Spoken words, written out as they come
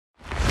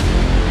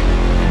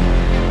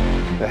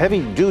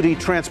heavy-duty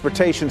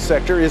transportation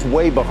sector is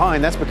way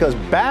behind. That's because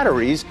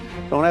batteries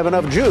don't have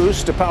enough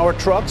juice to power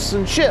trucks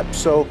and ships.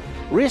 So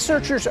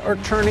researchers are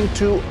turning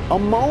to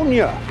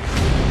ammonia.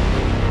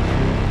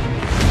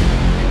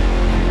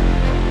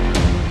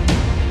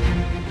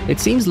 It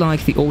seems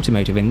like the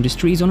automotive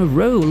industry is on a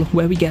roll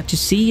where we get to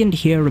see and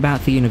hear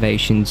about the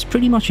innovations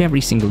pretty much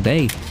every single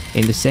day.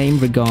 In the same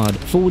regard,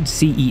 Ford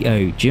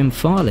CEO Jim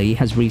Farley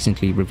has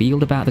recently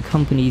revealed about the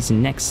company's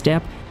next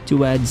step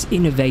towards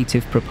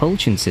innovative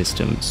propulsion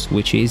systems,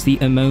 which is the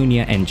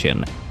ammonia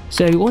engine.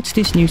 So what's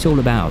this news all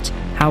about?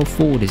 How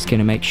Ford is going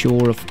to make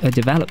sure of a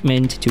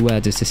development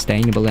towards a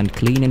sustainable and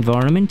clean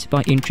environment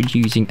by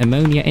introducing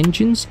ammonia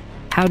engines?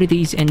 How do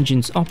these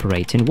engines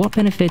operate and what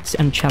benefits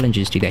and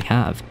challenges do they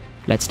have?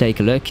 Let's take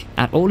a look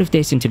at all of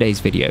this in today's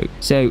video.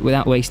 So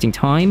without wasting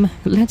time,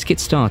 let's get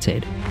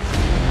started.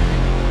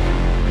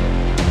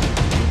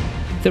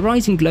 The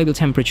rising global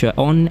temperature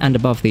on and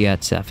above the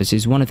Earth's surface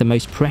is one of the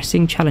most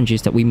pressing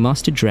challenges that we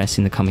must address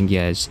in the coming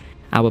years.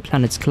 Our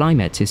planet's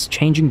climate is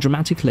changing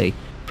dramatically,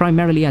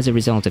 primarily as a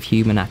result of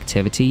human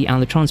activity,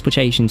 and the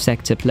transportation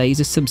sector plays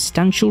a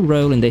substantial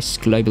role in this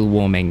global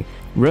warming.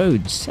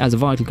 Roads, as a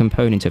vital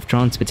component of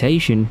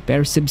transportation,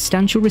 bear a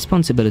substantial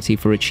responsibility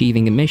for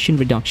achieving emission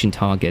reduction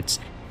targets,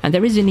 and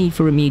there is a need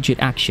for immediate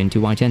action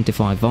to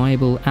identify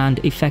viable and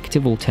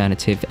effective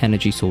alternative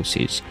energy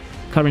sources.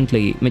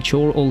 Currently,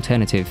 mature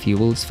alternative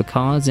fuels for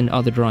cars and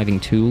other driving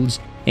tools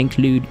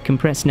include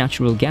compressed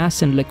natural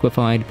gas and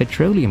liquefied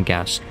petroleum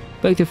gas,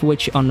 both of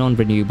which are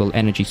non-renewable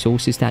energy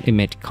sources that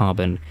emit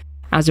carbon.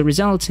 As a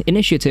result,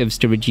 initiatives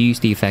to reduce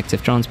the effects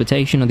of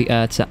transportation on the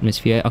Earth's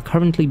atmosphere are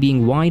currently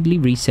being widely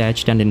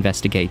researched and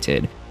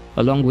investigated.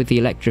 Along with the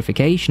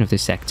electrification of the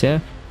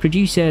sector,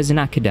 producers and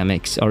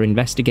academics are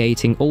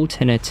investigating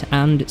alternate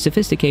and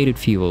sophisticated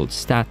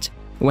fuels that,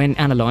 when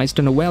analyzed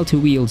on a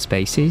well-to-wheels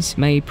basis,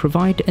 may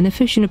provide an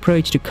efficient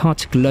approach to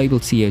cut global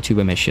CO2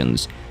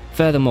 emissions.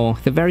 Furthermore,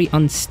 the very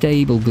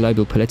unstable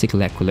global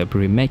political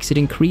equilibrium makes it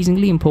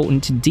increasingly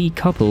important to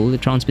decouple the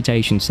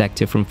transportation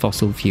sector from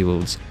fossil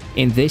fuels.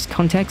 In this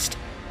context,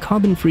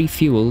 carbon-free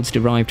fuels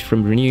derived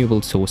from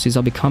renewable sources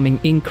are becoming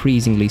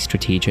increasingly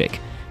strategic.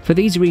 For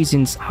these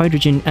reasons,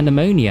 hydrogen and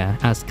ammonia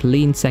as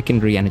clean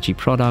secondary energy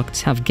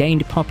products have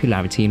gained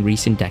popularity in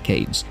recent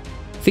decades.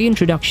 The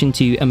introduction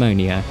to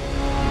ammonia.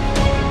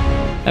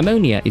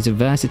 Ammonia is a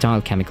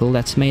versatile chemical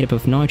that's made up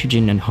of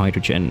nitrogen and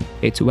hydrogen.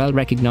 It's well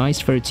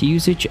recognized for its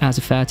usage as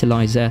a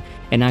fertilizer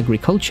in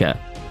agriculture,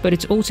 but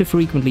it's also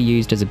frequently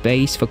used as a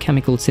base for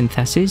chemical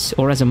synthesis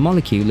or as a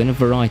molecule in a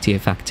variety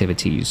of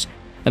activities.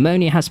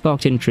 Ammonia has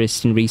sparked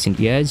interest in recent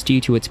years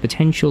due to its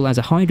potential as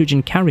a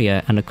hydrogen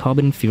carrier and a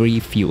carbon-free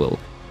fuel.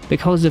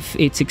 Because of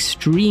its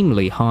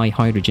extremely high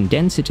hydrogen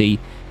density,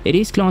 it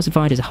is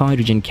classified as a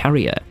hydrogen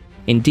carrier.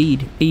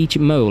 Indeed, each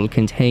mole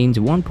contains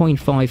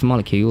 1.5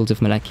 molecules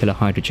of molecular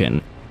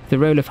hydrogen. The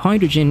role of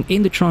hydrogen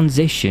in the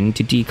transition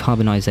to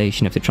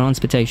decarbonization of the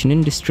transportation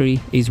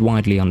industry is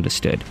widely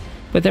understood.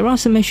 But there are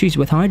some issues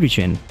with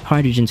hydrogen.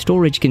 Hydrogen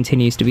storage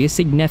continues to be a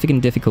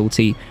significant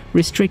difficulty,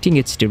 restricting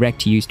its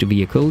direct use to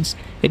vehicles.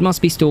 It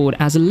must be stored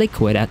as a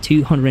liquid at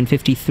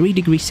 253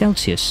 degrees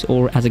Celsius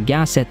or as a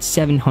gas at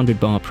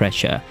 700 bar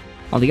pressure.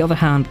 On the other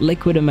hand,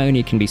 liquid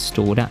ammonia can be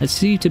stored at a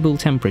suitable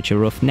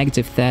temperature of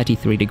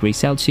 -33 degrees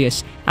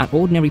Celsius at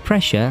ordinary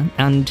pressure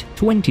and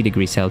 20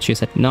 degrees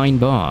Celsius at 9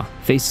 bar.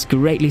 This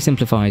greatly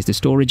simplifies the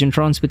storage and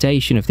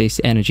transportation of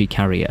this energy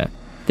carrier.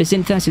 The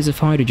synthesis of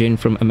hydrogen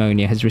from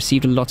ammonia has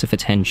received a lot of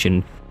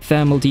attention.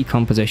 Thermal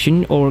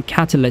decomposition, or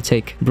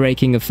catalytic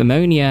breaking of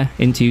ammonia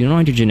into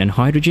nitrogen and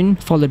hydrogen,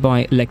 followed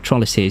by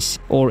electrolysis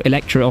or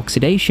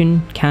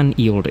electrooxidation, can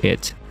yield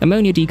it.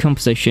 Ammonia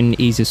decomposition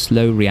is a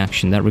slow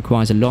reaction that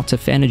requires a lot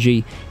of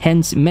energy,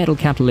 hence metal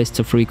catalysts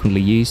are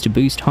frequently used to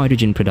boost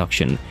hydrogen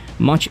production.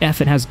 Much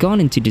effort has gone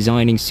into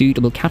designing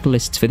suitable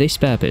catalysts for this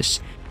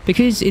purpose.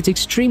 Because it's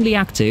extremely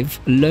active,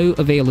 low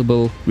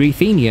available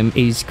ruthenium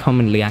is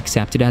commonly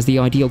accepted as the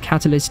ideal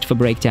catalyst for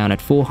breakdown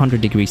at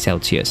 400 degrees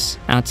Celsius.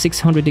 At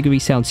 600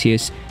 degrees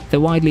Celsius, the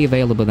widely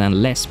available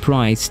and less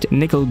priced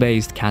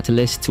nickel-based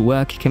catalysts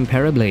work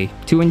comparably.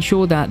 To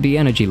ensure that the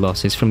energy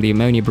losses from the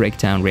ammonia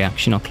breakdown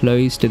reaction are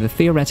close to the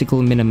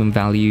theoretical minimum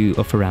value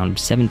of around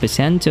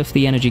 7% of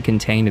the energy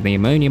contained in the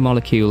ammonia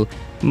molecule,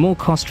 more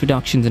cost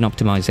reductions and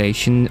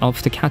optimization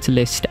of the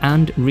catalyst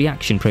and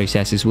reaction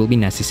processes will be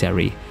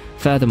necessary.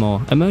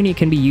 Furthermore, ammonia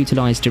can be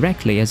utilized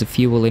directly as a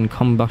fuel in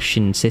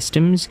combustion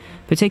systems,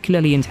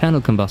 particularly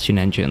internal combustion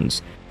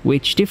engines,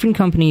 which different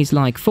companies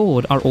like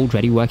Ford are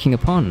already working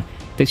upon.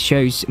 This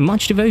shows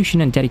much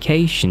devotion and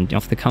dedication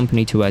of the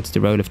company towards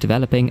the role of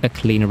developing a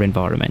cleaner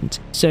environment.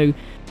 So,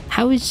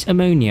 how is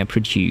ammonia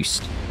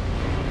produced?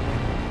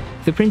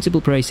 The principal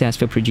process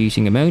for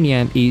producing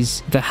ammonia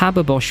is the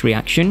Haber-Bosch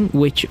reaction,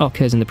 which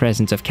occurs in the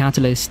presence of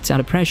catalysts at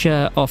a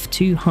pressure of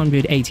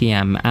 200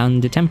 atm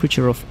and a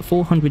temperature of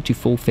 400 to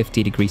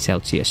 450 degrees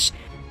Celsius.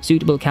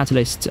 Suitable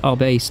catalysts are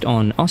based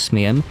on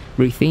osmium,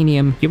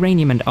 ruthenium,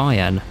 uranium and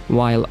iron,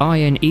 while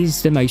iron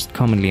is the most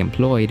commonly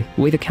employed,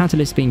 with a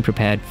catalyst being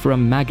prepared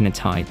from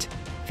magnetite.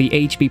 The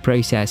HB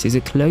process is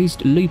a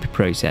closed-loop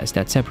process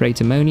that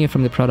separates ammonia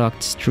from the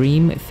product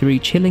stream through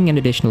chilling and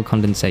additional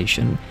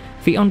condensation.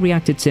 The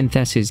unreacted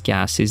synthesis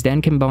gas is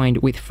then combined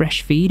with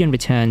fresh feed and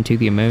returned to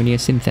the ammonia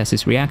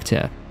synthesis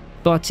reactor.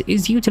 But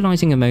is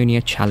utilizing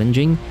ammonia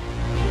challenging?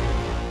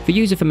 The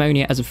use of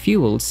ammonia as a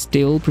fuel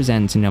still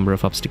presents a number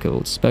of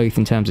obstacles, both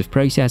in terms of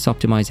process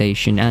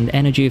optimization and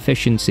energy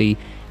efficiency,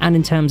 and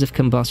in terms of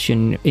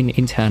combustion in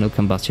internal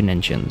combustion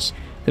engines.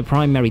 The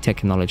primary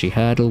technology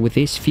hurdle with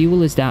this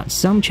fuel is that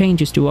some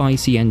changes to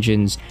IC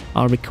engines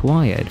are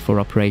required for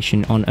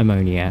operation on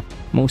ammonia.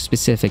 More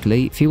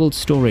specifically, fuel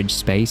storage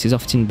space is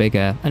often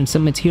bigger and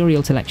some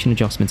material selection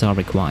adjustments are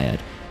required.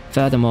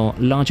 Furthermore,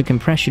 larger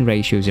compression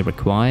ratios are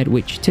required,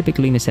 which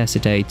typically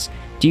necessitates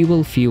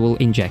dual fuel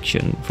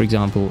injection, for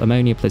example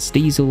ammonia plus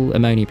diesel,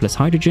 ammonia plus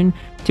hydrogen,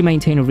 to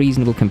maintain a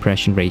reasonable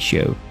compression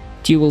ratio.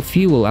 Dual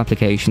fuel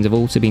applications have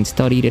also been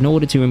studied in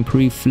order to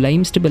improve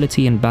flame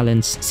stability and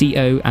balance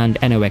CO and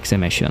NOx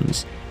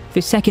emissions.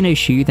 The second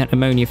issue that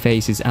ammonia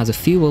faces as a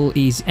fuel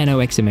is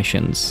NOx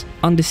emissions.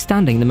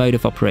 Understanding the mode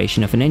of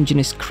operation of an engine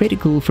is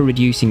critical for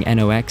reducing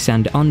NOx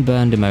and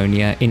unburned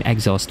ammonia in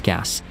exhaust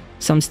gas.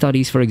 Some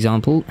studies, for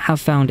example, have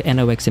found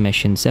NOx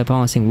emissions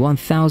surpassing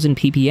 1000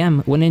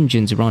 ppm when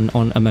engines run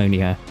on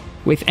ammonia.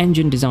 With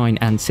engine design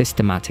and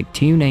systematic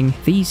tuning,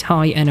 these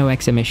high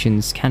NOx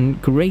emissions can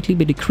greatly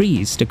be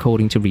decreased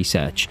according to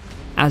research.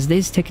 As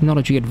this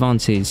technology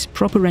advances,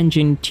 proper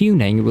engine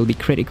tuning will be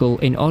critical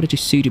in order to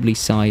suitably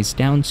size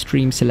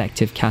downstream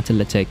selective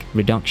catalytic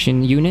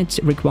reduction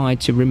units required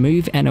to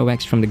remove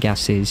NOx from the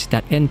gases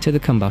that enter the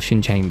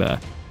combustion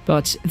chamber.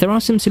 But there are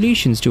some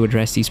solutions to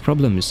address these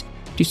problems.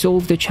 To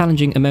solve the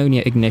challenging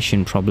ammonia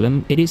ignition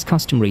problem, it is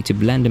customary to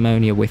blend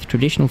ammonia with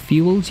traditional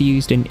fuels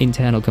used in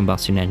internal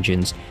combustion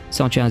engines,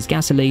 such as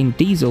gasoline,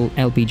 diesel,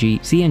 LPG,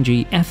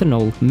 CNG,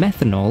 ethanol,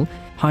 methanol,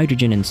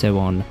 hydrogen, and so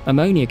on.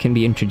 Ammonia can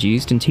be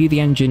introduced into the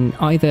engine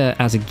either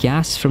as a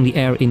gas from the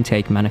air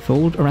intake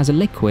manifold or as a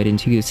liquid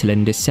into the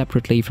cylinder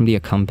separately from the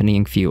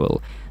accompanying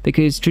fuel.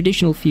 Because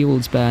traditional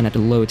fuels burn at a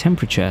lower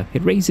temperature,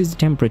 it raises the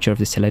temperature of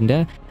the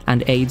cylinder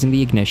and aids in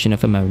the ignition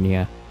of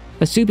ammonia.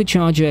 A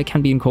supercharger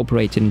can be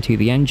incorporated into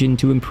the engine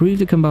to improve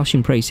the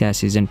combustion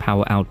processes and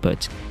power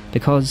output.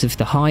 Because of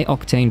the high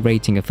octane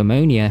rating of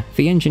ammonia,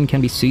 the engine can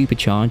be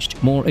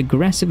supercharged more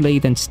aggressively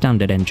than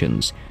standard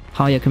engines.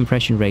 Higher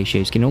compression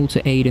ratios can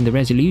also aid in the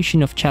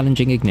resolution of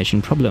challenging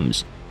ignition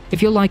problems.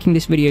 If you're liking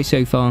this video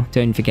so far,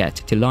 don't forget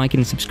to like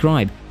and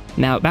subscribe.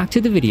 Now back to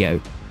the video.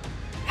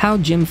 How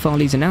Jim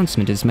Farley's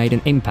announcement has made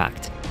an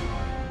impact.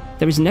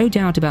 There is no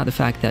doubt about the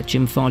fact that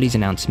Jim Farley's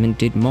announcement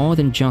did more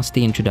than just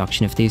the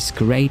introduction of this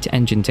great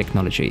engine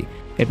technology.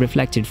 It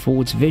reflected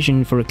Ford's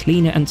vision for a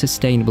cleaner and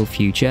sustainable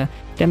future,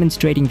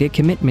 demonstrating their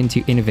commitment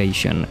to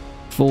innovation.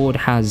 Ford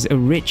has a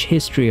rich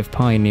history of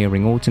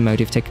pioneering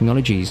automotive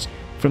technologies,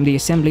 from the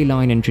assembly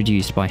line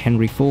introduced by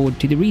Henry Ford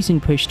to the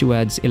recent push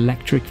towards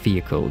electric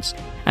vehicles.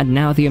 And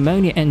now the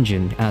ammonia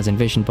engine, as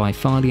envisioned by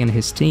Farley and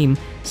his team,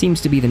 seems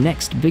to be the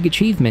next big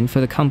achievement for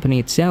the company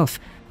itself.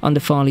 Under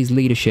Farley's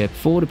leadership,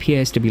 Ford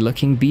appears to be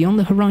looking beyond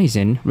the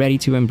horizon, ready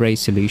to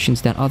embrace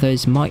solutions that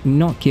others might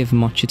not give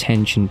much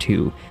attention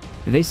to.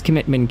 This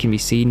commitment can be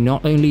seen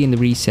not only in the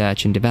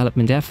research and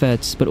development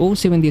efforts, but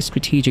also in their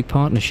strategic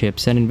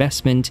partnerships and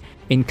investment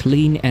in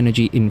clean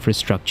energy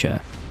infrastructure.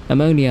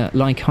 Ammonia,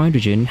 like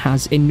hydrogen,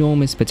 has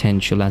enormous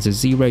potential as a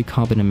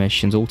zero-carbon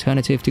emissions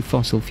alternative to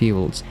fossil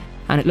fuels.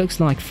 And it looks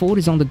like Ford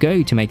is on the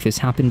go to make this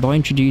happen by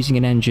introducing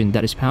an engine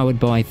that is powered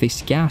by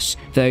this gas,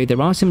 though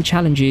there are some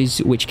challenges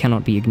which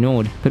cannot be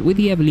ignored. But with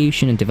the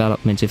evolution and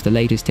development of the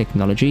latest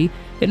technology,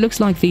 it looks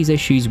like these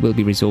issues will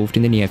be resolved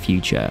in the near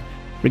future.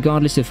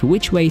 Regardless of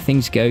which way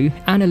things go,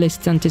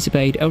 analysts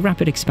anticipate a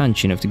rapid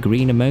expansion of the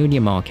green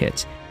ammonia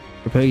market.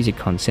 The proposed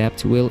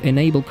concept will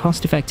enable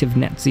cost-effective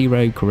net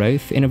zero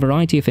growth in a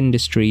variety of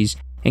industries,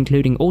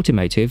 including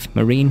automotive,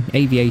 marine,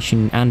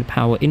 aviation, and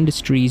power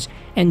industries,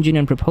 engine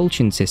and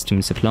propulsion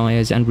system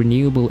suppliers, and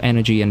renewable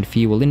energy and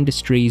fuel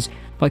industries,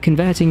 by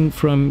converting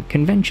from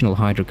conventional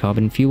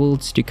hydrocarbon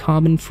fuels to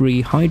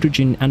carbon-free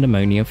hydrogen and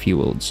ammonia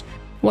fuels.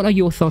 What are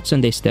your thoughts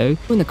on this though?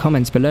 In the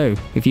comments below.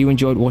 If you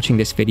enjoyed watching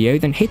this video,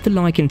 then hit the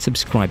like and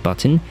subscribe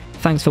button.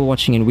 Thanks for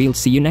watching and we'll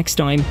see you next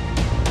time.